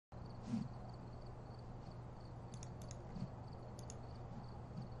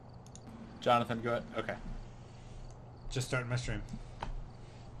Jonathan, go ahead. Okay. Just starting my stream.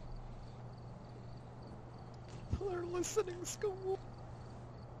 They're listening, school.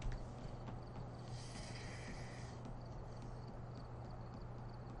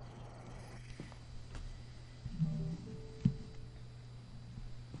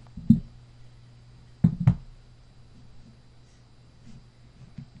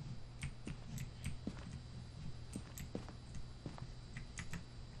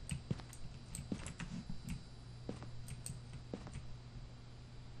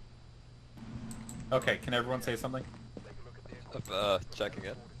 Okay, can everyone say something? Checking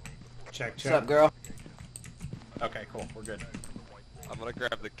in. Check. What's up, girl? Okay, cool. We're good. I'm gonna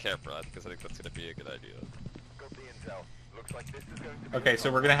grab the camera because I think that's gonna be a good idea. Okay,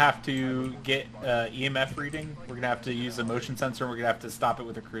 so we're gonna have to get EMF reading. We're gonna have to use a motion sensor. And we're gonna have to stop it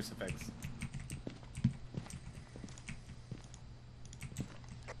with a crucifix.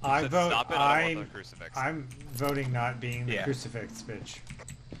 I vote. Stop it, I don't want the crucifix. I'm voting not being the Yeah. crucifix, bitch.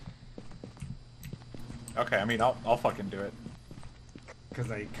 Okay, I mean, I'll fucking do it.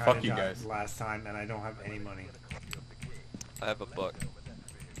 Because I kind Fuck of you died guys. last time, and I don't have any money. I have a book.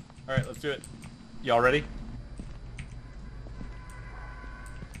 All right, let's do it. Y'all ready?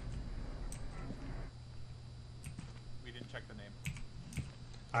 We didn't check the name.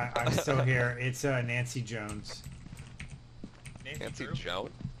 I'm still here. It's Nancy Jones. Nancy Drew? Joan?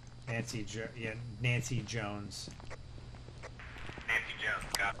 Nancy Jones. Nancy Jones,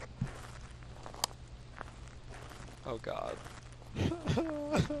 got it. Oh god.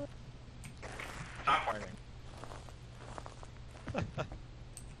 Stop warning.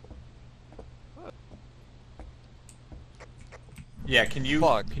 Yeah, can you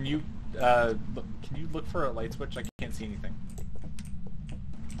Fuck. can you look for a light switch? I can't see anything.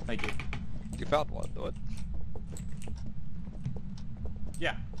 Thank you. You found one, do it.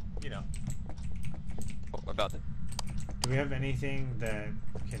 Yeah, you know. Oh, I found it. Do we have anything that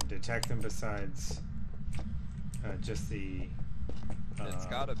can detect them besides just the? It's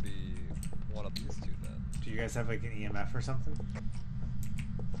gotta be one of these two then. Do you guys have like an EMF or something?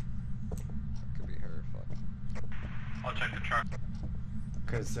 Could be her. Fuck. I'll check the truck.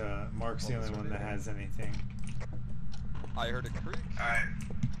 Because Mark's the Oh, only that's one right. that has anything. I heard a creak. Alright,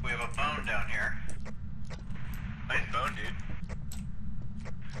 we have a bone down here. Nice bone, dude.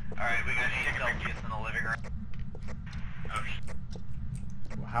 Alright, we got 8 Celsius in the living room.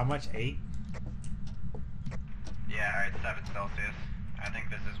 Oh, How much? 8? yeah, alright, 7 Celsius. I think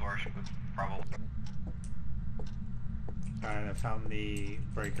this is where she was probably. Alright, I found the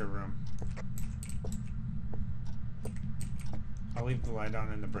breaker room. I'll leave the light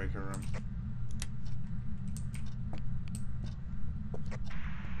on in the breaker room.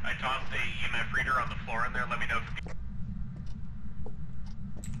 I tossed a EMF reader on the floor in there. Let me know if.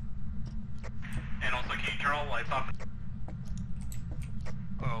 And also, can you turn all the lights off?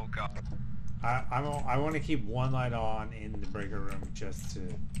 Oh god. I want to keep one light on in the breaker room just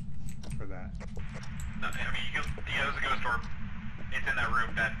for that. No, I mean, you can. Yeah, there's a ghost orb. It's in that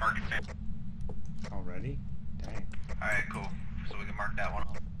room that Mark is saying. Already? Dang. Alright, cool. So we can mark that one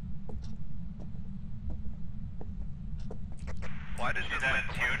off. Why did you do that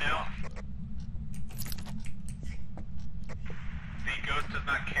at 2 now? The ghost does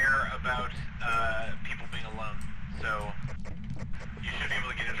not care about people being alone, so you should be able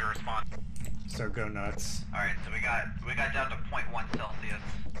to get it to respond. So go nuts. Alright, so we got down to 0.1 Celsius.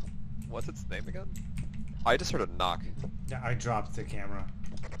 What's its name again? I just heard a knock. Yeah, I dropped the camera.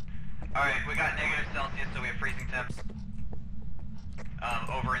 Alright, we got negative Celsius, so we have freezing temps.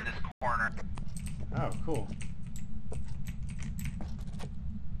 Over in this corner. Oh, cool.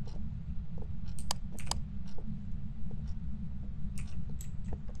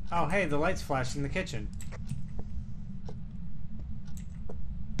 Oh, hey, the lights flashed in the kitchen.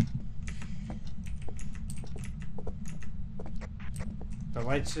 The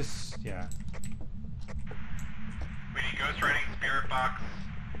lights just, yeah. We need ghost writing, spirit box,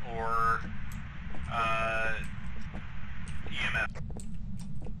 or EMF.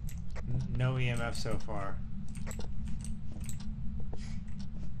 No EMF so far.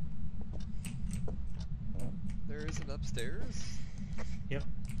 There is an upstairs? Yep.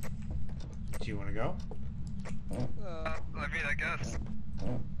 Do you want to go? I mean, I guess.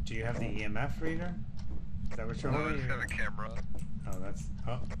 Do you have the EMF reader? Is that what you're No, I holding? just have a camera. Oh, that's...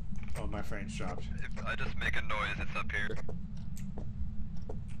 Oh, my frame's dropped. If I just make a noise, it's up here.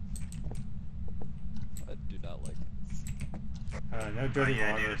 I do not like this. No dirty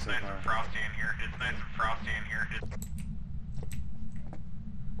yeah, water dude, it's so nice far. and frosty in here. It's nice and frosty in here.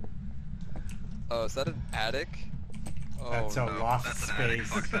 Oh, is that an attic? Oh, That's a no, loft that's an attic.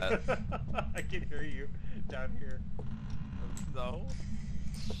 space. Fuck that. I can hear you down here. No.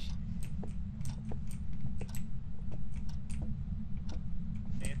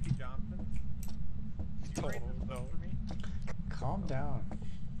 Nancy Johnson? Can you write this No. for me? Calm down.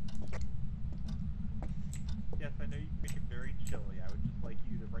 Yes, I know you can make it very chilly. I would just like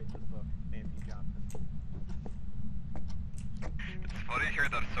you to write this book, Nancy Johnson. It's funny to hear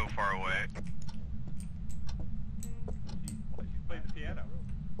that so far away. She's playing the piano.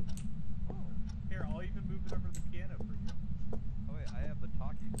 Oh, here, I'll even move it over to the piano for you. Oh wait, I have the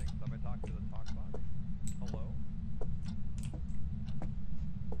talkie thing, so I'm gonna talk to the talk box. Hello?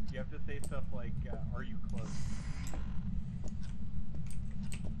 You have to say stuff like, are you close?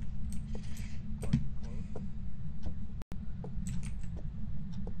 Are you close?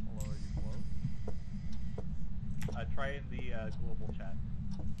 Hello, are you close? Try in the global chat.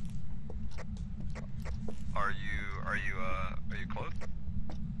 Are you close?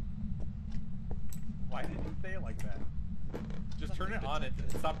 Why did you say it like that? Just turn it on and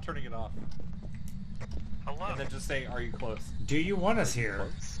stop turning it off. Hello? And then just say, are you close? Do you want us here?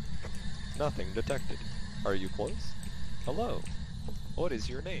 Close? Nothing detected. Are you close? Hello. What is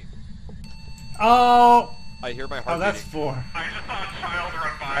your name? Oh! I hear my Oh, heart that's beating. 4. I just saw a child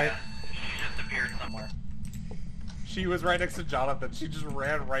run by. She just appeared somewhere. She was right next to Jonathan. She just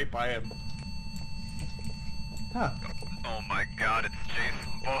ran right by him. Huh. Oh my god, it's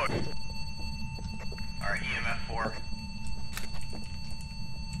Jason Book. Alright, EMF 4.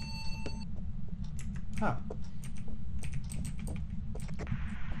 Huh.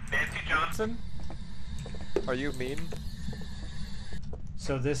 Nancy Johnson? Are you mean?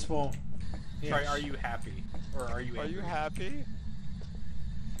 So this won't... Try, are you happy? Or are you Are angry? you happy?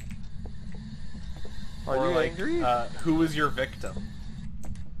 Are Or you like, angry? who was your victim?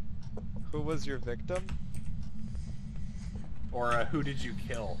 Who was your victim? Or who did you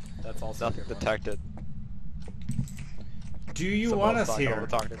kill? That's also Nothing a good one. detected. Do you Someone want else us not gonna here?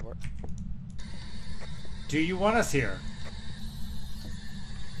 talk anymore. Do you want us here?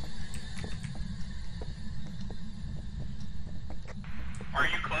 Are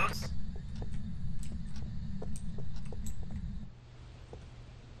you close?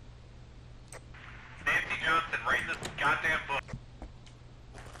 Nancy Johnson, write this goddamn book.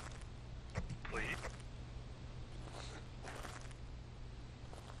 Please.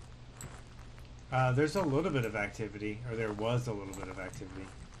 There's a little bit of activity, or there was a little bit of activity.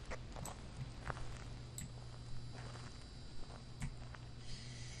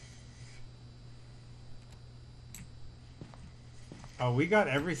 Oh, we got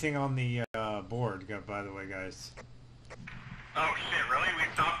everything on the board, by the way, guys. Oh shit, really? We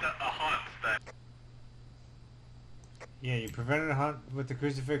stopped a hunt that... Yeah, you prevented a hunt with the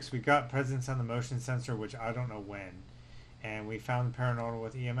crucifix. We got presence on the motion sensor, which I don't know when. And we found the paranormal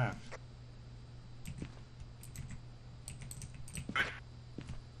with EMF.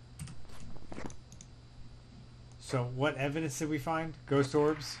 So, what evidence did we find? Ghost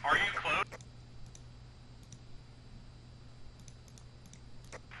orbs? Are you close?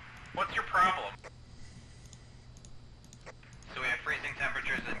 What's your problem? So we have freezing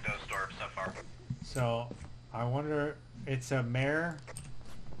temperatures and ghost orbs so far. So, I wonder, it's a mare,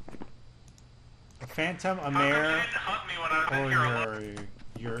 a phantom, a How come you mare, didn't hunt me when I was in here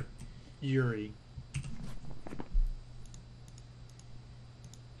alone? or Yuri.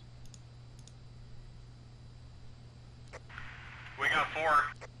 We got 4.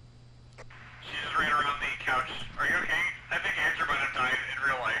 She just ran around the couch. Are you okay? I think Andrew might have died in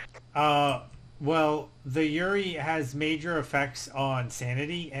real life. Well, the Yuri has major effects on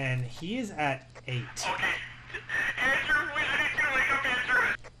sanity, and he is at 8. Okay. Andrew, I need you to wake up, Andrew.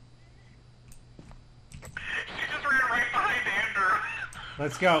 She just ran right behind Andrew.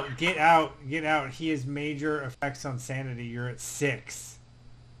 Let's go. Get out. Get out. He has major effects on sanity. You're at 6.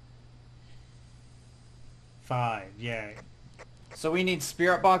 5. Yeah. So we need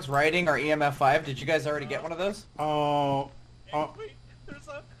Spirit Box writing or EMF 5. Did you guys already get one of those? Oh. Hey, wait, there's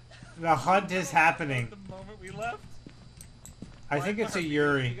a... The hunt is happening. The moment we left. I think it's a Did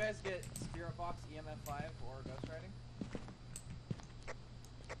Yuri. you guys get Spirit Box, EMF 5, or Ghost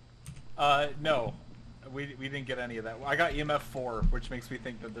writing? No. We didn't get any of that. I got EMF 4, which makes me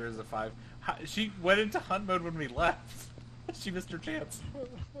think that there is a 5. She went into hunt mode when we left. She missed her chance.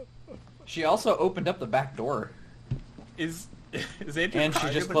 She also opened up the back door. Is Andrew And she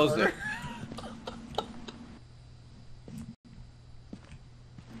crying just in the closed corner? it.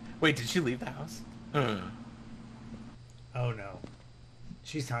 Wait, did she leave the house? Oh no.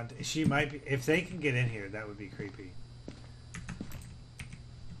 She's hunting. She might be. If they can get in here, that would be creepy.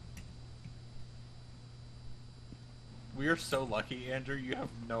 We are so lucky, Andrew. You have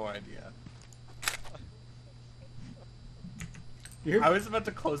no idea. I was about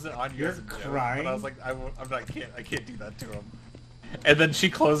to close it on you You're as a joke, crying? but I was like, I can't do that to him. And then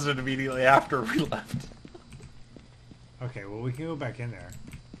she closed it immediately after we left. Okay, well we can go back in there.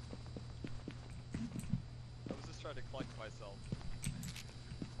 I was just trying to collect myself.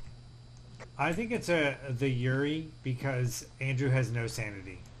 I think it's the Yuri because Andrew has no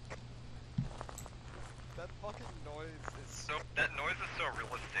sanity. That fucking noise is so... That noise is so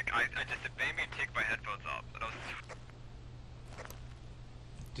realistic. I just, it made me take my headphones off. And I was...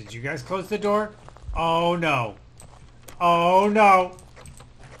 Did you guys close the door? Oh no. Oh no.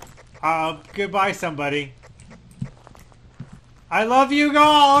 Goodbye somebody. I love you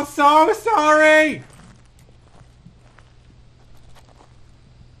all. So sorry.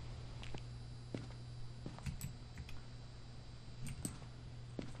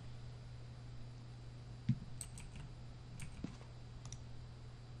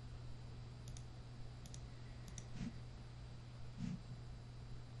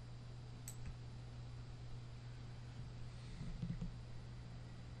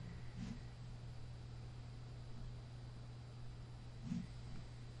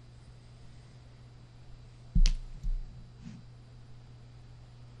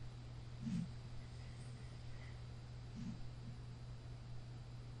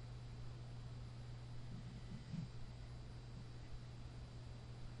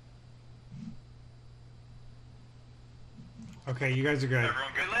 Okay, you guys are good.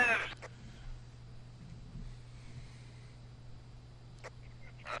 Everyone good live.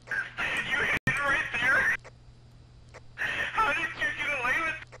 You hid right there? How did you get away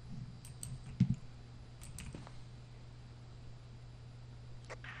with...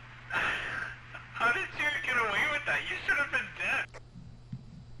 How did you get away with that? You should have been dead.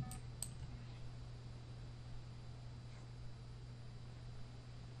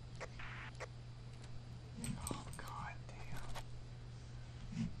 Oh god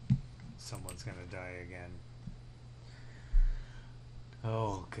damn. Someone's gonna die again.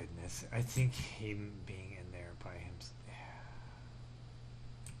 Oh goodness. I think him being in there by himself.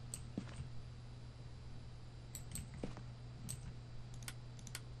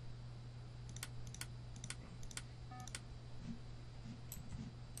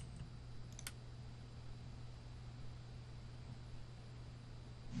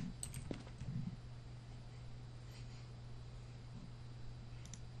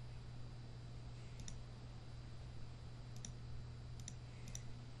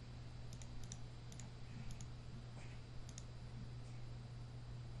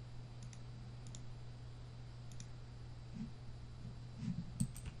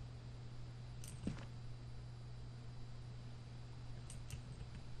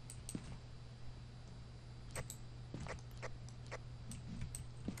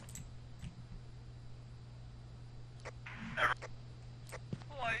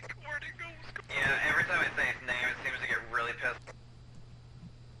 Like, where'd it go? Yeah, every time I say his name, it seems to get really pissed.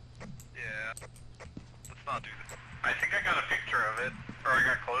 Yeah. Let's not do this. I think I got a picture of it, or I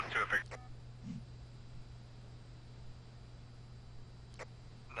got close to a picture.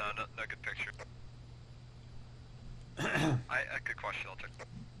 No good picture. A good question, I'll check.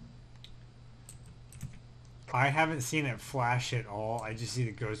 I haven't seen it flash at all. I just see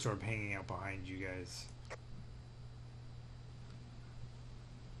the ghost orb hanging out behind you guys.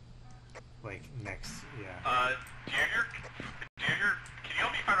 Like next, yeah. Do you hear, can you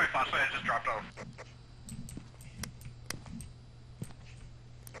help me find my flashlight? I just dropped off.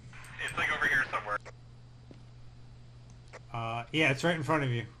 It's like over here somewhere. Yeah, it's right in front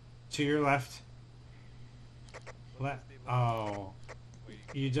of you. To your left. Oh.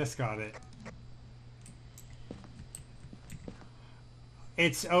 You just got it.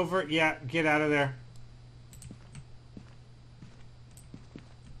 It's over. Yeah, get out of there.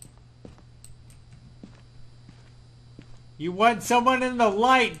 You want someone in the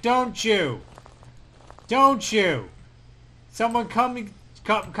light, don't you? Don't you? Someone come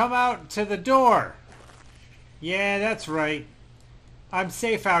out to the door. Yeah, that's right. I'm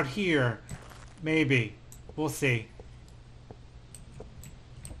safe out here. Maybe. We'll see.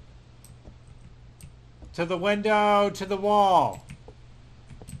 To the window, to the wall.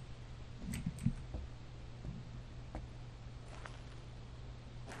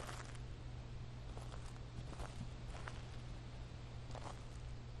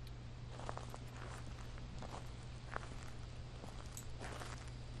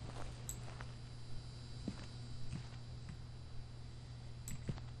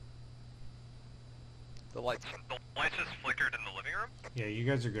 The lights. The lights just flickered in the living room? Yeah, you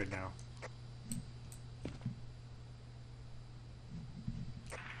guys are good now.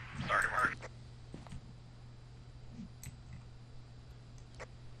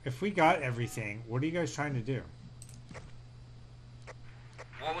 if we got everything, what are you guys trying to do?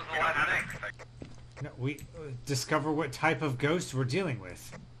 What was the last thing? No, we discover what type of ghost we're dealing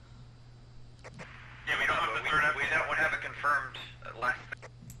with. Yeah, we don't have the third. We don't have it confirmed. Last thing.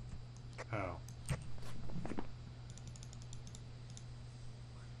 Oh.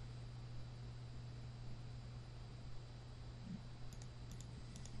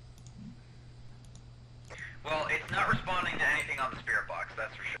 Well, it's not responding to anything on the spirit box.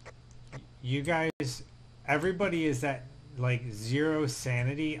 That's for sure. You guys, everybody is at like 0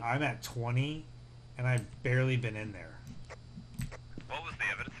 sanity. I'm at 20, and I've barely been in there. What was the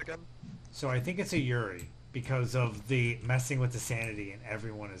evidence again? So I think it's a Yuri because of the messing with the sanity, and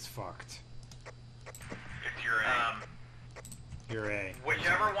everyone is fucked. It's your Yuri.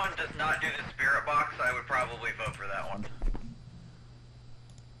 whichever one does not do the spirit box, I would probably vote for that one.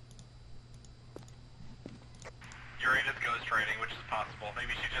 Uranus ghost writing, which is possible.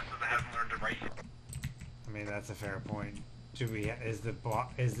 Maybe she just hasn't learned to write yet. I mean, that's a fair point. Do we? Is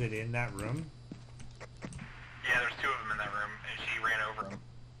it in that room? Yeah, there's 2 of them in that room, and she ran over them.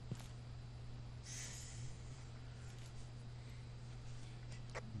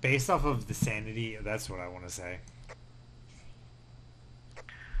 Based off of the sanity, that's what I want to say.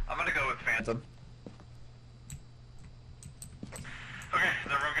 I'm gonna go with Phantom. Okay,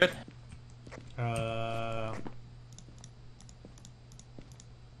 is everyone good?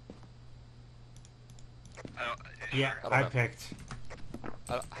 Yeah, I don't I know. picked.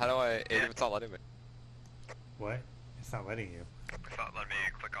 How do I... It's not letting me. What? It's not letting you. It's not letting me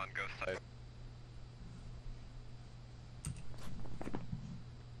click on ghost type.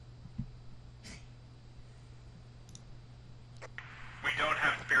 We don't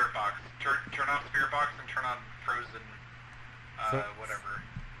have spirit box. Turn off spirit box and turn on frozen, whatever,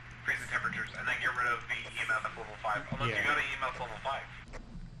 freezing temperatures, and then get rid of the EMF level 5. Unless Yeah. you got an EMF level 5.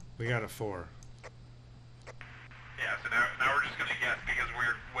 We got a 4. Yeah, so now we're just gonna guess because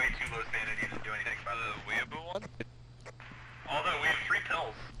we're way too low sanity to do anything about it. The weeaboo one? Although we have 3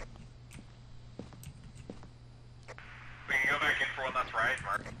 pills. We can go back in for one that's right,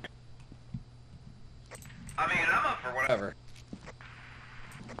 Mark. I mean, I'm up for whatever.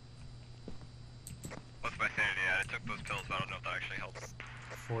 What's my sanity at? I took those pills, but I don't know if that actually helps.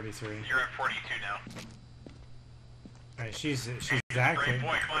 43. You're at 42 now. Alright, she's Great active.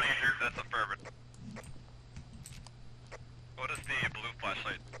 point, come on, Andrew. That's affirmative. What is the blue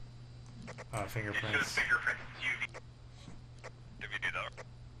flashlight? It shows Fingerprints. fingerprints. It's UV. Did we do that?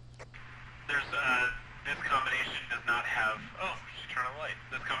 There's, this combination does not have... Oh, she turned on the light.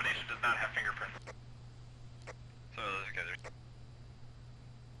 This combination does not have fingerprints. So, okay, there's...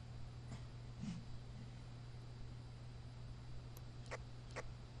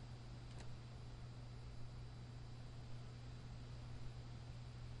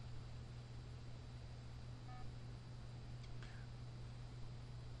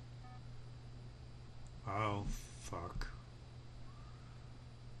 Oh, fuck.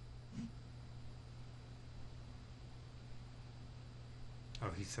 Oh,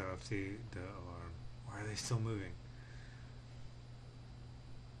 he set off the alarm. Why are they still moving?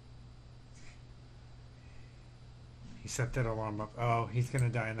 He set that alarm up. Oh, he's gonna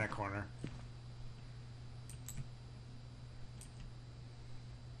die in that corner.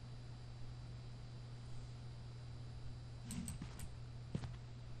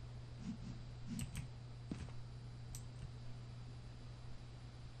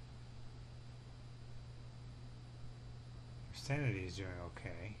 Sanity is doing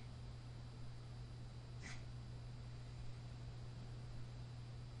okay.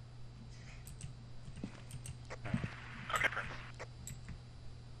 Okay, Prince.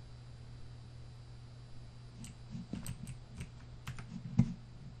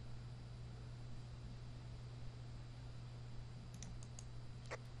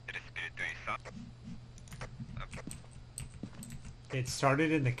 It is spirit doing something. It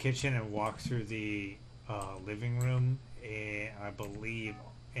started in the kitchen and walked through the living room, and I believe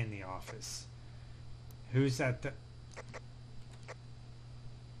in the office. Who's at the...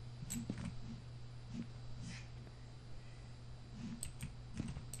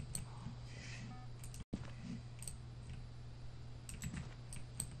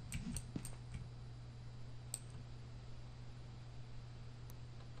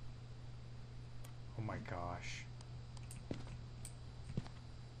 Oh my gosh.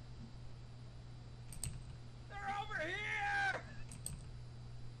 They're over here!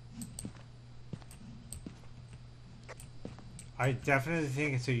 I definitely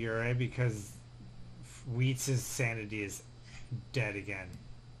think it's a Ure because Wheats' sanity is dead again.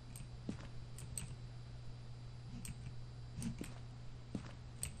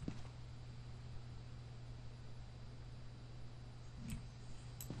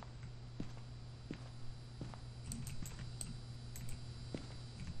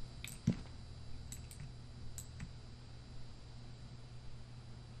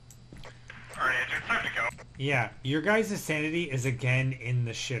 Yeah, your guys' sanity is again in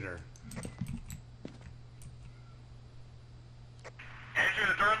the shitter. Andrew,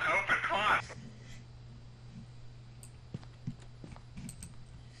 the door's open, come on!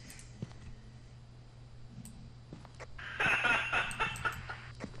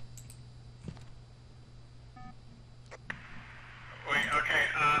 Wait, okay,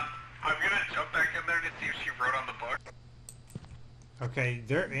 I'm gonna jump back in there to see if she wrote on the book. Okay,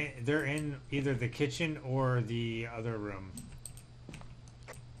 they're in either the kitchen or the other room.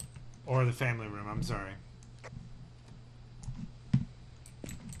 Or the family room, I'm sorry.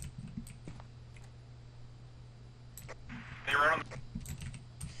 They wrote on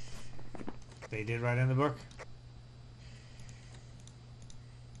They did write in the book?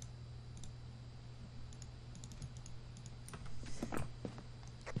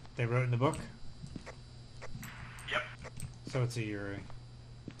 They wrote in the book? Yep. So it's a Yuri.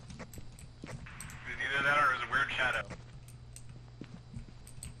 It was either that or it was a weird shadow.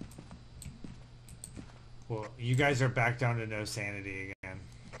 Well, you guys are back down to no sanity again.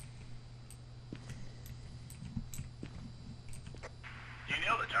 You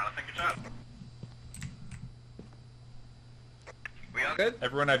nailed it, Jonathan. Good job. We all good?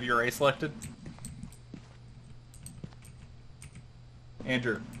 Everyone have your A selected?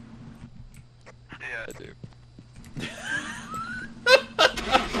 Andrew. I do.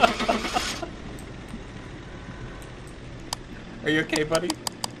 Are you okay, buddy?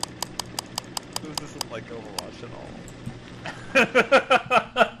 This isn't like Overwatch at all.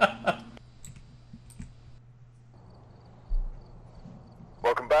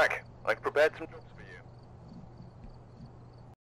 Welcome back. I've prepared some jobs for